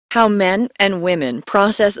How men and women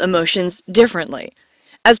process emotions differently,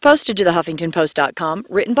 as posted to thehuffingtonpost.com,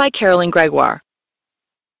 written by Carolyn Gregoire.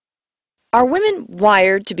 Are women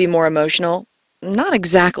wired to be more emotional? Not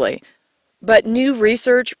exactly. But new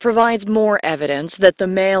research provides more evidence that the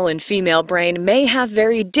male and female brain may have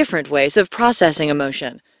very different ways of processing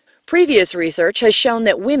emotion. Previous research has shown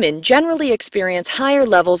that women generally experience higher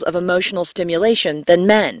levels of emotional stimulation than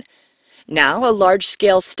men. Now, a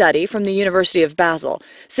large-scale study from the University of Basel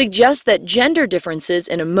suggests that gender differences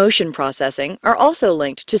in emotion processing are also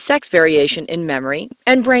linked to sex variation in memory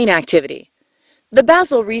and brain activity. The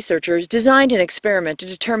Basel researchers designed an experiment to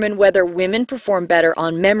determine whether women perform better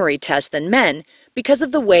on memory tests than men because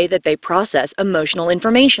of the way that they process emotional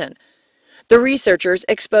information. The researchers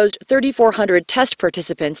exposed 3,400 test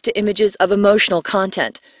participants to images of emotional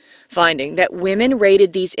content, finding that women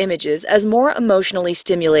rated these images as more emotionally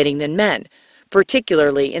stimulating than men,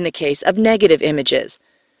 particularly in the case of negative images.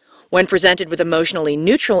 When presented with emotionally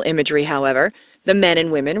neutral imagery, however, the men and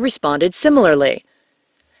women responded similarly.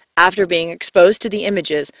 After being exposed to the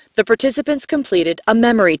images, the participants completed a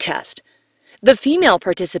memory test. The female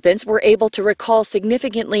participants were able to recall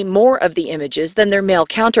significantly more of the images than their male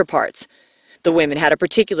counterparts. The women had a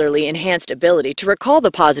particularly enhanced ability to recall the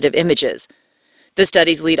positive images. The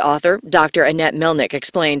study's lead author, Dr. Annette Melnick,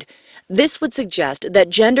 explained, "This would suggest that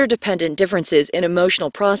gender-dependent differences in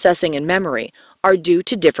emotional processing and memory are due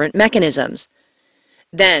to different mechanisms."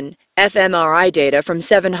 Then, fMRI data from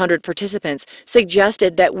 700 participants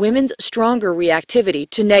suggested that women's stronger reactivity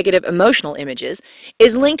to negative emotional images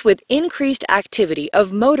is linked with increased activity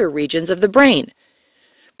of motor regions of the brain.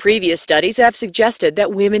 Previous studies have suggested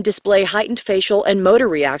that women display heightened facial and motor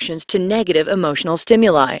reactions to negative emotional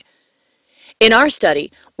stimuli. In our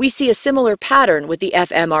study, we see a similar pattern with the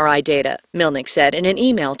fMRI data, Melnick said in an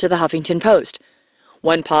email to the Huffington Post.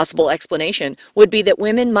 One possible explanation would be that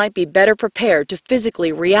women might be better prepared to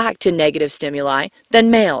physically react to negative stimuli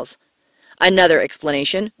than males. Another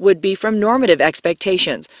explanation would be from normative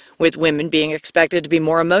expectations, with women being expected to be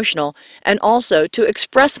more emotional and also to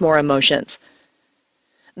express more emotions.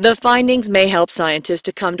 The findings may help scientists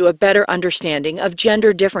to come to a better understanding of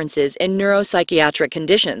gender differences in neuropsychiatric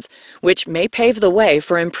conditions, which may pave the way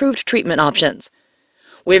for improved treatment options.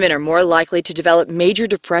 Women are more likely to develop major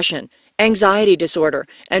depression, anxiety disorder,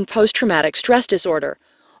 and post-traumatic stress disorder,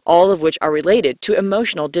 all of which are related to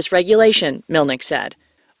emotional dysregulation, Melnick said.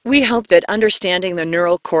 We hope that understanding the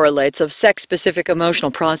neural correlates of sex-specific emotional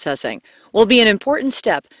processing will be an important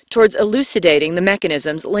step towards elucidating the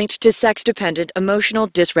mechanisms linked to sex-dependent emotional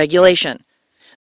dysregulation.